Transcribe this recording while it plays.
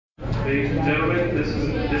Ladies and gentlemen, this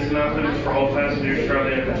announcement is for all passengers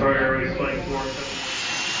traveling on Qatar Airways Flight 4.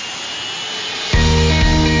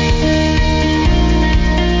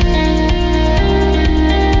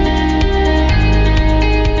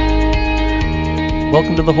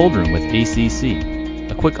 Welcome to the Hold Room with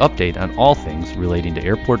ACC, a quick update on all things relating to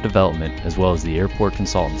airport development as well as the Airport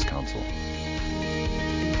Consultants Council.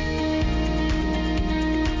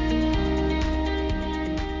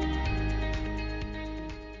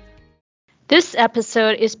 This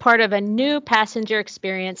episode is part of a new passenger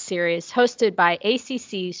experience series hosted by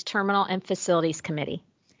ACC's Terminal and Facilities Committee.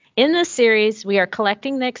 In this series, we are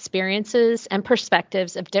collecting the experiences and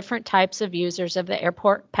perspectives of different types of users of the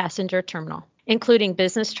airport passenger terminal, including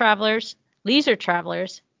business travelers, leisure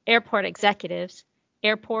travelers, airport executives,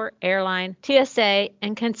 airport, airline, TSA,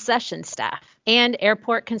 and concession staff, and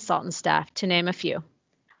airport consultant staff, to name a few.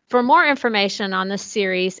 For more information on this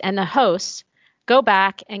series and the hosts, go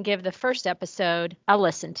back and give the first episode a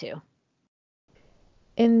listen to.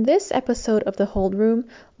 In this episode of The Hold Room,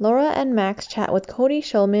 Laura and Max chat with Cody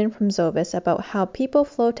Shulman from Xovis about how people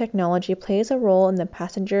flow technology plays a role in the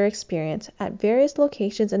passenger experience at various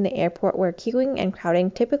locations in the airport where queuing and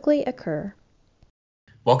crowding typically occur.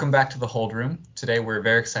 Welcome back to The Hold Room. Today we're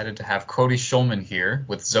very excited to have Cody Shulman here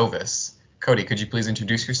with Xovis. Cody, could you please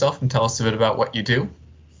introduce yourself and tell us a bit about what you do?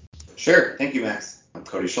 Sure. Thank you, Max. I'm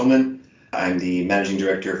Cody Shulman. I'm the managing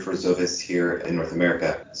director for Xovis here in North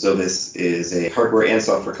America. Xovis is a hardware and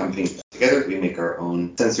software company. Together, we make our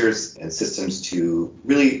own sensors and systems to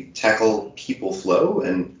really tackle people flow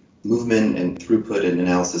and movement and throughput and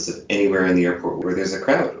analysis of anywhere in the airport where there's a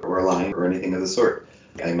crowd or a line or anything of the sort.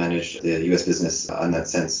 I manage the U.S. business on that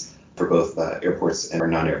sense for both airports and our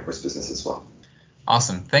non-airports business as well.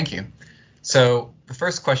 Awesome. Thank you. So the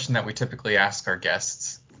first question that we typically ask our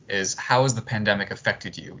guests is, how has the pandemic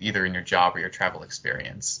affected you, either in your job or your travel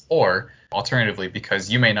experience? Or alternatively,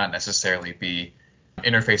 because you may not necessarily be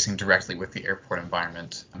interfacing directly with the airport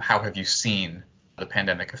environment, how have you seen the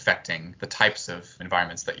pandemic affecting the types of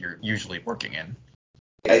environments that you're usually working in?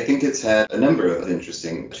 I think it's had a number of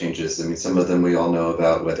interesting changes. I mean, some of them we all know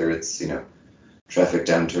about, whether it's, traffic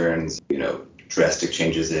downturns, drastic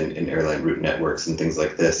changes in airline route networks and things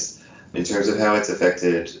like this. In terms of how it's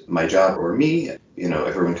affected my job or me,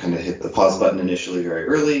 everyone kind of hit the pause button initially very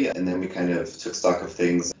early, and then we kind of took stock of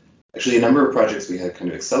things. Actually, a number of projects we had kind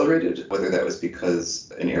of accelerated, whether that was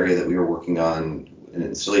because an area that we were working on, an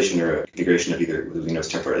installation or a configuration of either was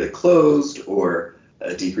temporarily closed, or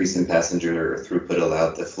a decrease in passenger throughput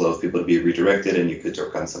allowed the flow of people to be redirected, and you could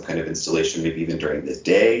work on some kind of installation maybe even during the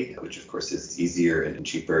day, which of course is easier and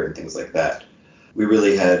cheaper and things like that. We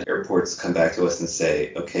really had airports come back to us and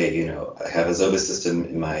say, okay, I have a Xovis system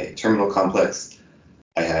in my terminal complex.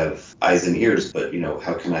 I have eyes and ears, but,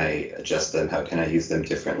 how can I adjust them? How can I use them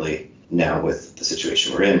differently now with the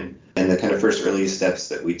situation we're in? And the kind of first early steps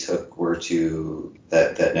that we took were to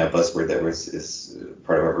that now buzzword that is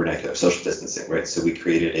part of our vernacular, social distancing, right? So we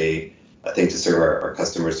created a thing to serve our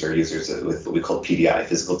customers, our users with what we call PDI,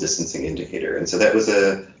 physical distancing indicator. And so that was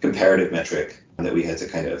a comparative metric that we had to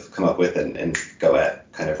kind of come up with and go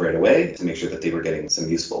at kind of right away to make sure that they were getting some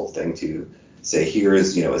useful thing to say, here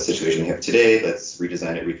is, a situation we have today. Let's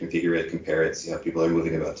redesign it, reconfigure it, compare it, see how people are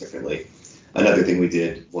moving about differently. Another thing we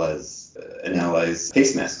did was analyze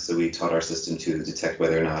face masks. So we taught our system to detect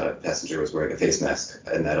whether or not a passenger was wearing a face mask,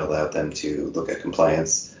 and that allowed them to look at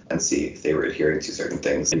compliance and see if they were adhering to certain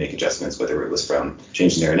things and make adjustments, whether it was from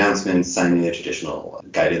changing their announcements, signage, additional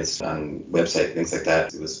guidance on website, things like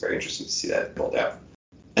that. It was very interesting to see that rolled out.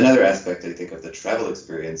 Another aspect, I think, of the travel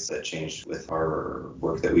experience that changed with our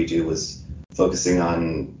work that we do was focusing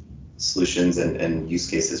on solutions and use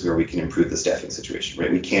cases where we can improve the staffing situation,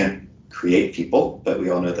 right? We can't create people, but we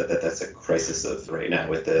all know that that's a crisis of right now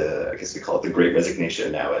with I guess we call it the Great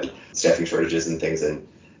Resignation now, and staffing shortages and things.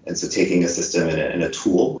 And so taking a system and a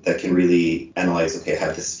tool that can really analyze, okay, I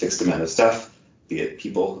have this fixed amount of stuff, be it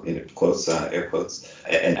people, in quotes, air quotes,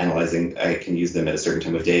 and analyzing, I can use them at a certain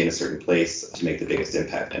time of day in a certain place to make the biggest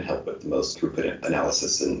impact and help with the most throughput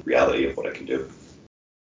analysis and reality of what I can do.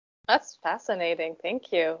 That's fascinating.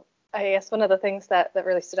 Thank you. I guess one of the things that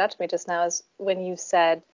really stood out to me just now is when you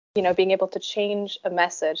said, being able to change a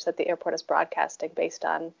message that the airport is broadcasting based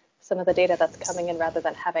on some of the data that's coming in, rather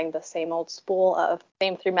than having the same old spool of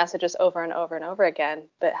same three messages over and over and over again,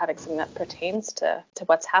 but having something that pertains to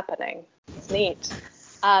what's happening. It's neat.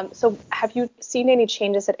 So have you seen any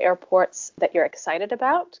changes at airports that you're excited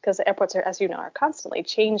about? Because airports are, as you know, are constantly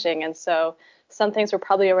changing. And so some things were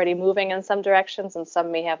probably already moving in some directions and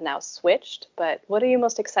some may have now switched. But what are you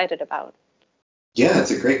most excited about? Yeah,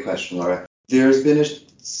 that's a great question, Laura. There's been a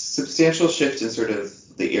substantial shift in sort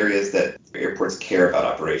of the areas that airports care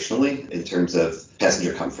about operationally in terms of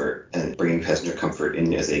passenger comfort and bringing passenger comfort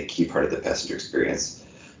in as a key part of the passenger experience.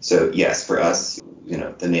 So yes, for us,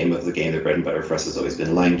 the name of the game, the bread and butter for us has always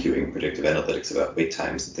been line queuing, predictive analytics about wait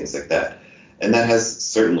times and things like that. And that has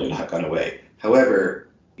certainly not gone away. However,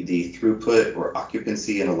 the throughput or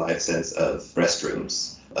occupancy in a live sense of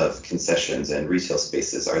restrooms, of concessions and retail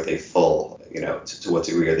spaces, are they full? To what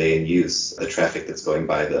degree are they in use? The traffic that's going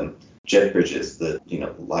by them, jet bridges, the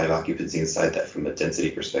live occupancy inside that from a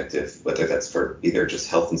density perspective, whether that's for either just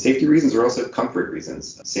health and safety reasons or also comfort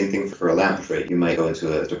reasons. Same thing for a lounge, right? You might go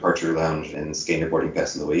into a departure lounge and scan your boarding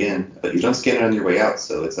pass on the way in, but you don't scan it on your way out,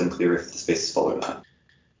 so it's unclear if the space is full or not.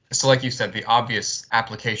 So like you said, the obvious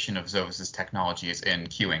application of Xovis's technology is in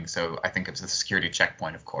queuing. So I think it's a security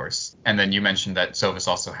checkpoint, of course. And then you mentioned that Xovis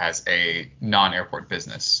also has a non-airport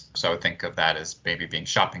business. So I would think of that as maybe being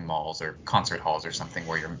shopping malls or concert halls or something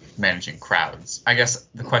where you're managing crowds. I guess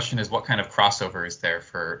the question is, what kind of crossover is there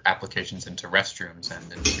for applications into restrooms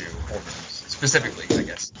and into hold rooms? Specifically, I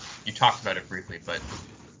guess you talked about it briefly, but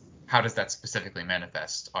how does that specifically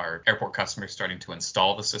manifest? Are airport customers starting to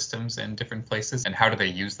install the systems in different places? And how do they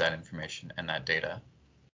use that information and that data?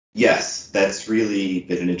 Yes, that's really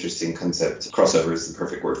been an interesting concept. Crossover is the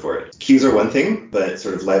perfect word for it. Queues are one thing, but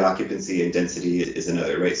sort of live occupancy and density is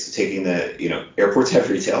another, right? So taking that, airports have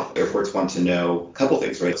retail. Airports want to know a couple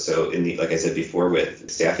things, right? So like I said before, with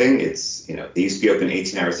staffing, it's, they used to be open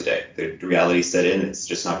 18 hours a day. The reality set in, it's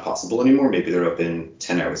just not possible anymore. Maybe they're open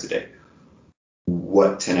 10 hours a day.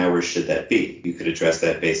 What 10 hours should that be? You could address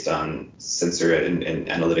that based on sensor and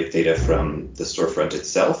analytic data from the storefront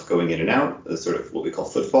itself, going in and out, sort of what we call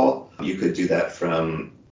footfall. You could do that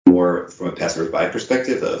from a passersby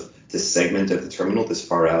perspective of this segment of the terminal, this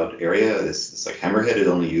far out area, this like Hammerhead is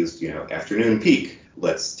only used, afternoon peak.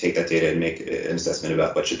 Let's take that data and make an assessment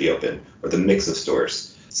about what should be open, or the mix of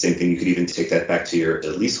stores. Same thing, you could even take that back to your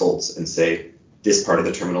leaseholds and say, this part of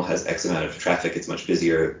the terminal has X amount of traffic, it's much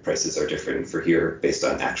busier, prices are different for here based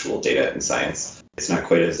on actual data and science. It's not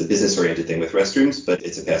quite as a business-oriented thing with restrooms, but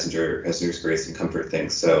it's a passenger experience and comfort thing.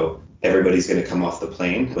 So everybody's going to come off the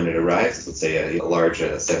plane when it arrives, let's say a large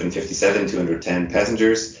 757, 210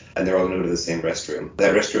 passengers, and they're all going to go to the same restroom.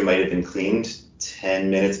 That restroom might have been cleaned 10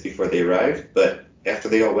 minutes before they arrived, but after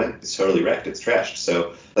they all went, it's totally wrecked, it's trashed.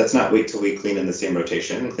 So let's not wait till we clean in the same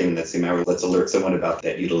rotation and clean in that same hour. Let's alert someone about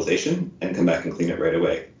that utilization and come back and clean it right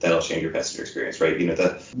away. That'll change your passenger experience, right?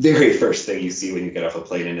 The very first thing you see when you get off a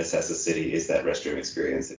plane and assess a city is that restroom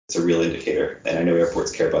experience. It's a real indicator. And I know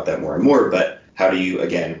airports care about that more and more, but how do you,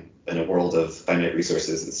 again, in a world of finite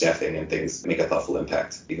resources and staffing and things, make a thoughtful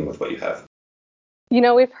impact, even with what you have?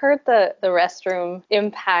 We've heard the restroom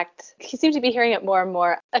impact. You seem to be hearing it more and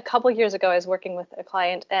more. A couple years ago, I was working with a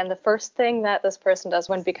client, and the first thing that this person does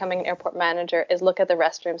when becoming an airport manager is look at the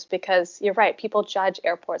restrooms, because you're right, people judge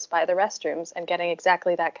airports by the restrooms, and getting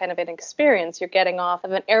exactly that kind of an experience. You're getting off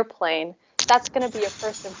of an airplane. That's going to be your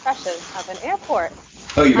first impression of an airport.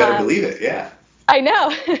 Oh, you better believe it, yeah. I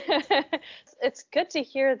know. It's good to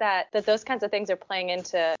hear that those kinds of things are playing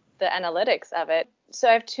into the analytics of it.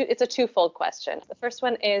 So it's a twofold question. The first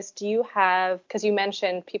one is, do you have, because you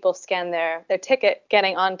mentioned people scan their ticket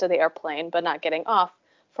getting onto the airplane but not getting off.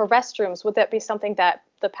 For restrooms, would that be something that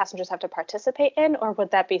the passengers have to participate in, or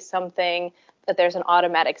would that be something that there's an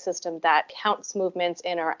automatic system that counts movements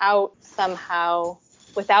in or out somehow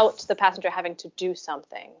without the passenger having to do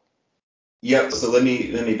something? Yep. So let me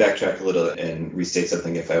backtrack a little and restate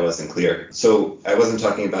something if I wasn't clear. So I wasn't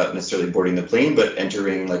talking about necessarily boarding the plane, but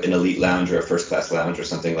entering like an elite lounge or a first class lounge or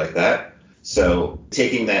something like that. So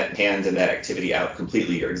taking that hand and that activity out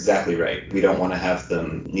completely, you're exactly right. We don't want to have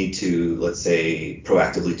them need to, let's say,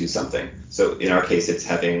 proactively do something. So in our case, it's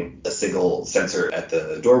having a single sensor at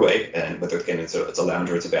the doorway, and whether it's a lounge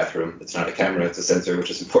or it's a bathroom, it's not a camera, it's a sensor, which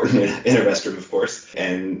is important in a restroom, of course,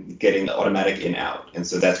 and getting automatic in-out. And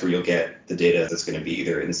so that's where you'll get the data that's going to be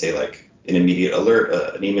either in, say, like an immediate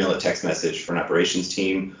alert, an email, a text message for an operations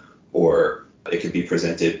team, or it could be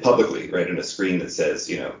presented publicly, right, on a screen that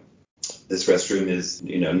says, this restroom is,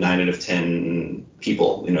 9 out of 10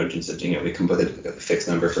 people, we come with a fixed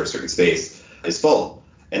number for a certain space, is full.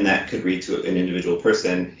 And that could read to an individual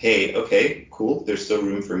person, hey, okay, cool, there's still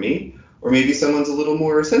room for me. Or maybe someone's a little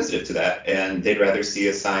more sensitive to that, and they'd rather see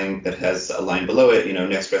a sign that has a line below it,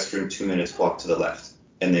 next restroom, 2 minutes, walk to the left.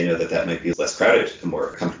 And they know that might be less crowded and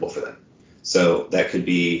more comfortable for them. So that could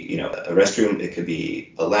be, a restroom, it could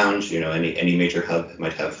be a lounge, any major hub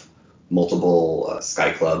might have multiple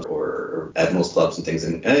Sky Club or Admirals Clubs and things.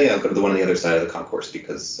 And I'll go to the one on the other side of the concourse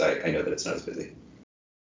because I know that it's not as busy.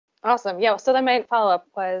 Awesome. Yeah. So then my follow-up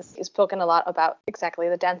was, you've spoken a lot about exactly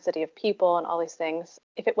the density of people and all these things.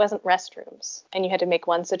 If it wasn't restrooms and you had to make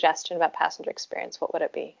one suggestion about passenger experience, what would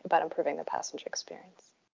it be about improving the passenger experience?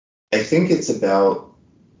 I think it's about,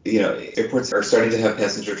 airports are starting to have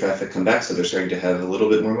passenger traffic come back, so they're starting to have a little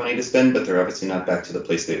bit more money to spend, but they're obviously not back to the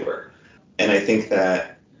place they were. And I think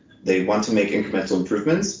that they want to make incremental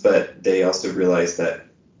improvements, but they also realize that,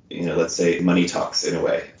 let's say money talks in a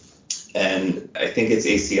way. And I think it's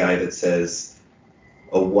ACI that says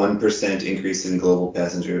a 1% increase in global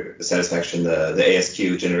passenger satisfaction, the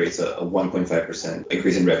ASQ generates a 1.5%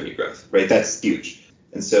 increase in revenue growth, right? That's huge.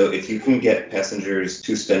 And so if you can get passengers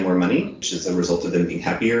to spend more money, which is a result of them being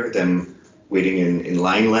happier, them waiting in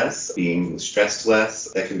line less, being stressed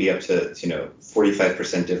less, that can be up to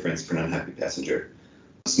 45% difference for an unhappy passenger.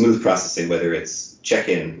 Smooth processing, whether it's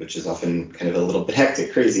check-in, which is often kind of a little bit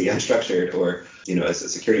hectic, crazy, unstructured, or as a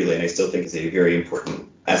security lane, I still think is a very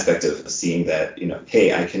important aspect of seeing that,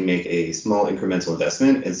 hey, I can make a small incremental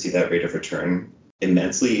investment and see that rate of return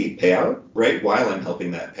immensely pay out, right, while I'm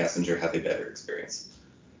helping that passenger have a better experience.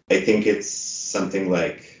 I think it's something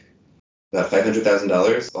like about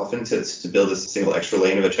 $500,000 often to build a single extra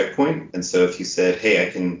lane of a checkpoint. And so if you said, hey,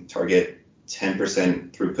 I can target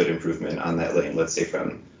 10% throughput improvement on that lane, let's say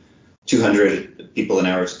from 200 people an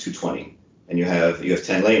hour to 220, and you have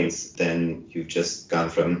 10 lanes, then you've just gone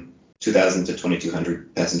from 2,000 to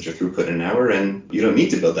 2,200 passenger throughput an hour, and you don't need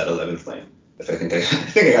to build that 11th lane. If I think I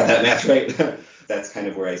got that math right. That's kind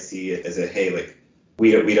of where I see it as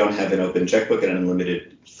we don't have an open checkbook and an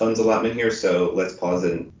unlimited funds allotment here, so let's pause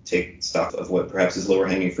and take stock of what perhaps is lower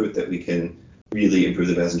hanging fruit that we can really improve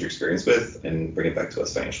the passenger experience with and bring it back to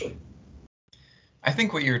us financially. I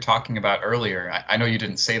think what you were talking about earlier, I know you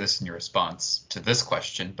didn't say this in your response to this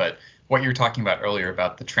question, but what you were talking about earlier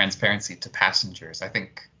about the transparency to passengers, I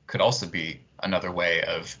think could also be another way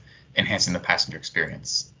of enhancing the passenger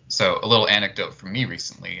experience. So a little anecdote from me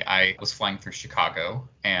recently, I was flying through Chicago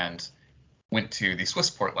and went to the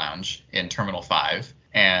Swissport Lounge in Terminal 5,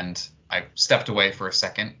 and I stepped away for a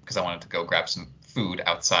second because I wanted to go grab some food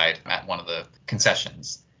outside at one of the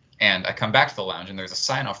concessions. And I come back to the lounge and there's a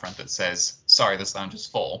sign out front that says, sorry, this lounge is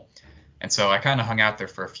full. And so I kind of hung out there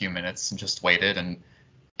for a few minutes and just waited. And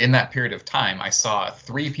in that period of time, I saw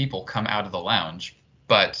 3 people come out of the lounge,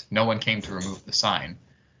 but no one came to remove the sign.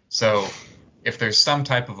 So if there's some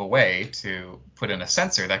type of a way to put in a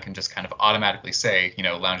sensor that can just kind of automatically say,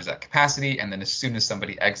 lounge is at capacity, and then as soon as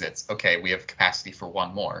somebody exits, okay, we have capacity for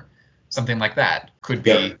one more. Something like that could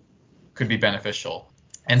be beneficial.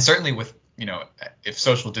 And certainly with if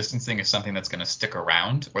social distancing is something that's going to stick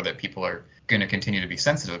around or that people are going to continue to be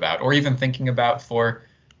sensitive about, or even thinking about for,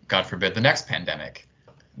 God forbid, the next pandemic,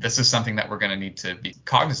 this is something that we're going to need to be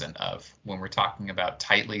cognizant of when we're talking about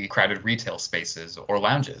tightly crowded retail spaces or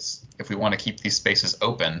lounges. If we want to keep these spaces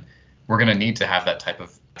open, we're going to need to have that type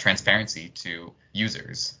of transparency to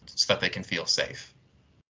users so that they can feel safe.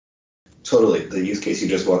 Totally. The use case you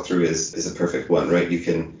just walked through is a perfect one, right? You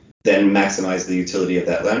can then maximize the utility of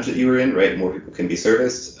that lounge that you were in, right? More people can be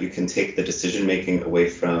serviced. You can take the decision making away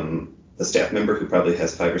from the staff member who probably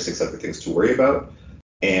has 5 or 6 other things to worry about.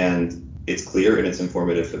 And it's clear and it's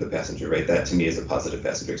informative for the passenger, right? That to me is a positive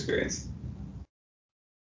passenger experience.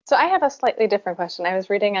 So I have a slightly different question. I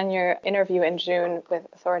was reading on your interview in June with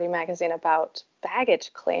Authority Magazine about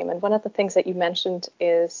baggage claim. And one of the things that you mentioned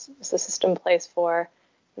is the system in place for,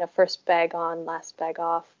 first bag on, last bag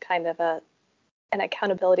off, kind of an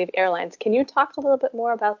accountability of airlines. Can you talk a little bit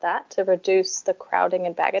more about that to reduce the crowding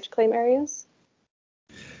in baggage claim areas?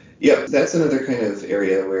 Yeah, that's another kind of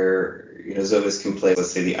area where Xovis can play,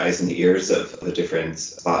 let's say, the eyes and the ears of a different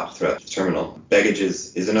spot throughout the terminal. Baggage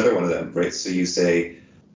is another one of them, right? So you say,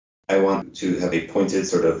 I want to have a pointed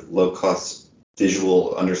sort of low-cost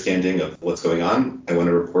visual understanding of what's going on. I want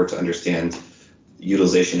a report to understand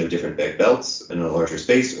utilization of different bag belts in a larger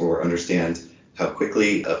space, or understand how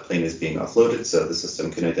quickly a plane is being offloaded. So the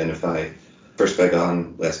system can identify first bag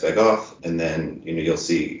on, last bag off, and then you'll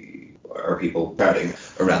see are people crowding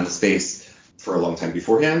around the space for a long time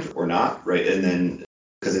beforehand or not, right? And then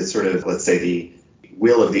because it's sort of, let's say, the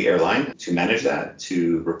will of the airline to manage that,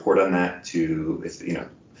 to report on that, to,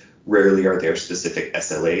 rarely are there specific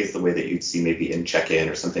SLAs the way that you'd see maybe in check-in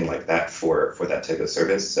or something like that for that type of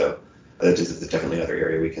service. So that is definitely another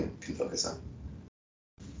area we can focus on.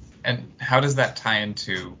 And how does that tie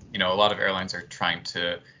into, a lot of airlines are trying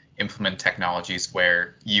to implement technologies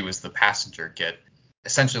where you as the passenger get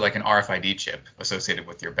essentially like an RFID chip associated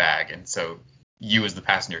with your bag. And so you as the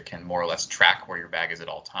passenger can more or less track where your bag is at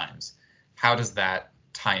all times. How does that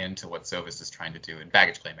tie into what Xovis is trying to do in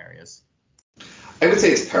baggage claim areas? I would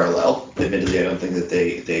say it's parallel. Admittedly, I don't think that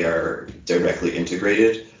they are directly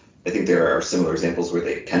integrated. I think there are similar examples where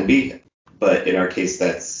they can be, but in our case,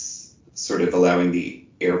 that's sort of allowing the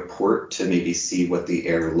airport to maybe see what the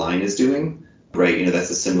airline is doing, right?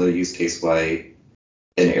 That's a similar use case why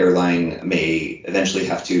an airline may eventually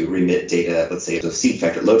have to remit data, let's say, of seat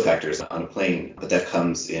factor, load factors on a plane, but that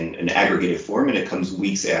comes in an aggregated form and it comes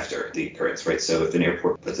weeks after the occurrence, right? So if an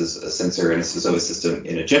airport puts a sensor and a Xovis system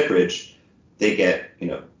in a jet bridge, they get,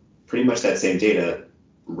 pretty much that same data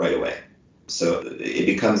right away. So it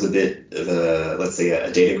becomes a bit of let's say,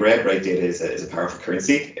 a data grab, right? Data is a powerful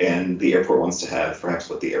currency, and the airport wants to have perhaps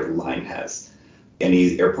what the airline has.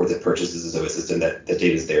 Any airport that purchases a Xovis system, that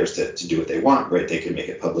data is theirs to do what they want, right? They can make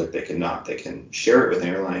it public, they can not, they can share it with an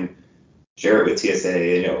airline, share it with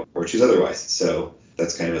TSA, or choose otherwise. So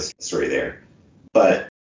that's kind of a story there. But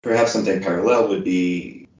perhaps something parallel would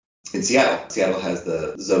be in Seattle. Seattle has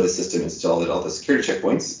the Xovis system installed at all the security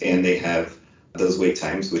checkpoints, and they have those wait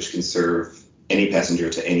times, which can serve any passenger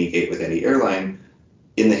to any gate with any airline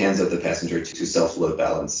in the hands of the passenger to self-load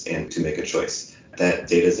balance and to make a choice. That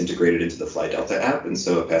data is integrated into the Fly Delta app, and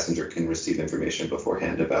so a passenger can receive information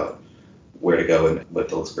beforehand about where to go and what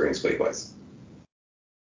they'll experience wait-wise.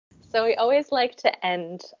 So we always like to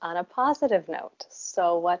end on a positive note.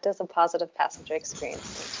 So what does a positive passenger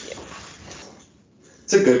experience mean to you?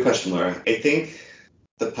 It's a good question, Laura. I think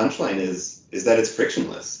the punchline is that it's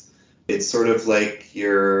frictionless. It's sort of like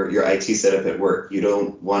your IT setup at work. You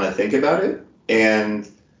don't want to think about it, and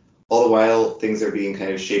all the while things are being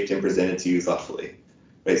kind of shaped and presented to you thoughtfully,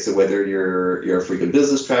 right? So whether you're a frequent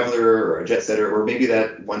business traveler or a jet setter, or maybe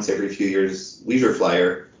that once every few years leisure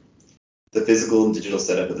flyer, the physical and digital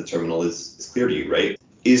setup of the terminal is clear to you, right?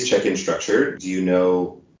 Is check-in structured? Do you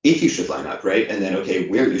know if you should line up, right? And then, okay,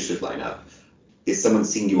 where you should line up. Is someone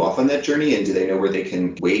seeing you off on that journey, and do they know where they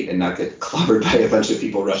can wait and not get clobbered by a bunch of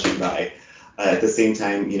people rushing by? At the same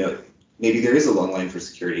time, maybe there is a long line for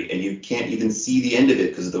security and you can't even see the end of it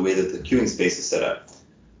because of the way that the queuing space is set up.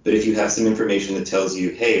 But if you have some information that tells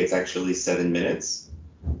you, hey, it's actually 7 minutes,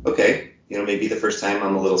 okay, maybe the first time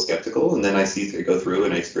I'm a little skeptical, and then I go through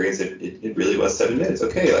and I experience it really was 7 minutes.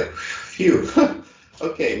 Okay, like, phew.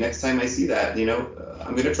 Okay, next time I see that,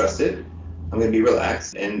 I'm going to trust it. I'm going to be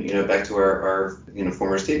relaxed. And, back to our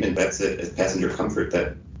former statement, that's a passenger comfort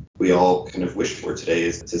that we all kind of wish for today,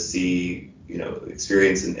 is to see,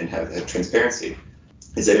 experience and have transparency.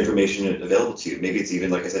 Is that information available to you? Maybe it's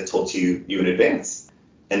even, like I said, told to you in advance.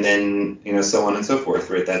 And then, so on and so forth,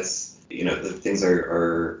 right? That's, the things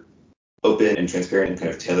are open and transparent and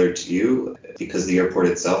kind of tailored to you, because the airport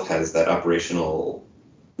itself has that operational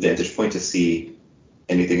vantage point to see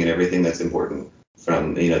anything and everything that's important.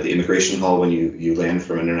 From the immigration hall when you land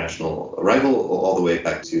from international arrival, all the way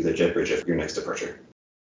back to the jet bridge of your next departure.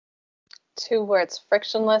 2 words,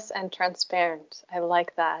 frictionless and transparent. I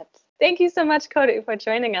like that. Thank you so much, Cody, for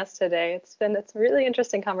joining us today. It's a really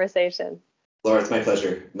interesting conversation. Laura, it's my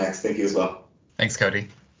pleasure. Max, thank you as well. Thanks, Cody.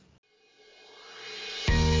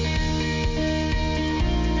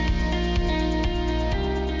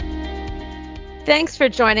 Thanks for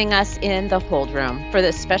joining us in the Hold Room for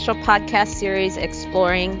this special podcast series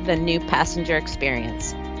exploring the new passenger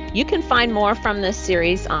experience. You can find more from this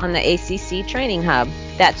series on the ACC Training Hub.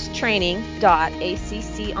 That's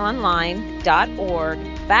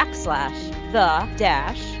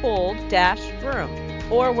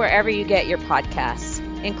training.acc.online.org/the-hold-room, or wherever you get your podcasts,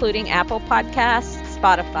 including Apple Podcasts,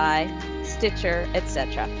 Spotify, Stitcher,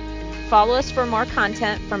 etc. Follow us for more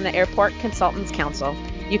content from the Airport Consultants Council.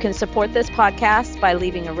 You can support this podcast by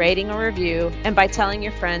leaving a rating or review and by telling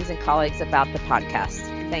your friends and colleagues about the podcast.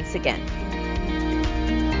 Thanks again.